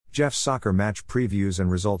Jeff's Soccer Match Previews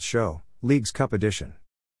and Results Show, Leagues Cup Edition.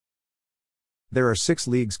 There are 6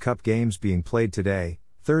 Leagues Cup games being played today,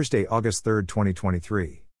 Thursday, August 3,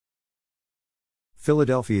 2023.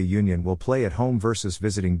 Philadelphia Union will play at home versus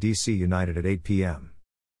visiting DC United at 8 p.m.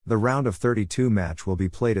 The round of 32 match will be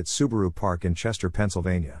played at Subaru Park in Chester,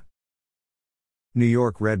 Pennsylvania. New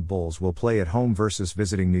York Red Bulls will play at home versus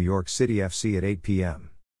visiting New York City FC at 8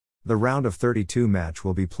 p.m. The round of 32 match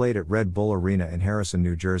will be played at Red Bull Arena in Harrison,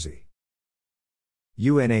 New Jersey.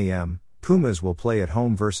 UNAM, Pumas will play at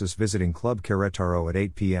home versus visiting Club Querétaro at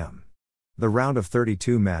 8 p.m. The round of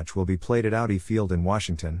 32 match will be played at Audi Field in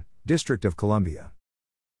Washington, District of Columbia.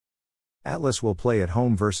 Atlas will play at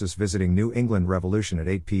home versus visiting New England Revolution at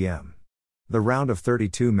 8 p.m. The round of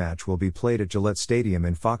 32 match will be played at Gillette Stadium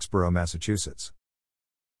in Foxborough, Massachusetts.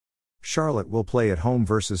 Charlotte will play at home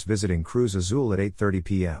versus visiting Cruz Azul at 8:30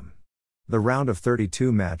 p.m. The round of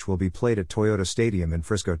 32 match will be played at Toyota Stadium in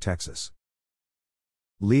Frisco, Texas.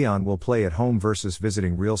 Leon will play at home versus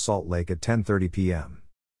visiting Real Salt Lake at 10:30 p.m.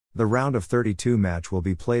 The round of 32 match will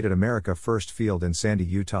be played at America First Field in Sandy,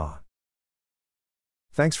 Utah.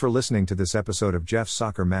 Thanks for listening to this episode of Jeff's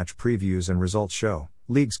Soccer Match Previews and Results Show,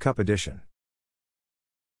 Leagues Cup Edition.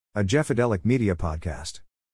 A Jeffadelic Media Podcast.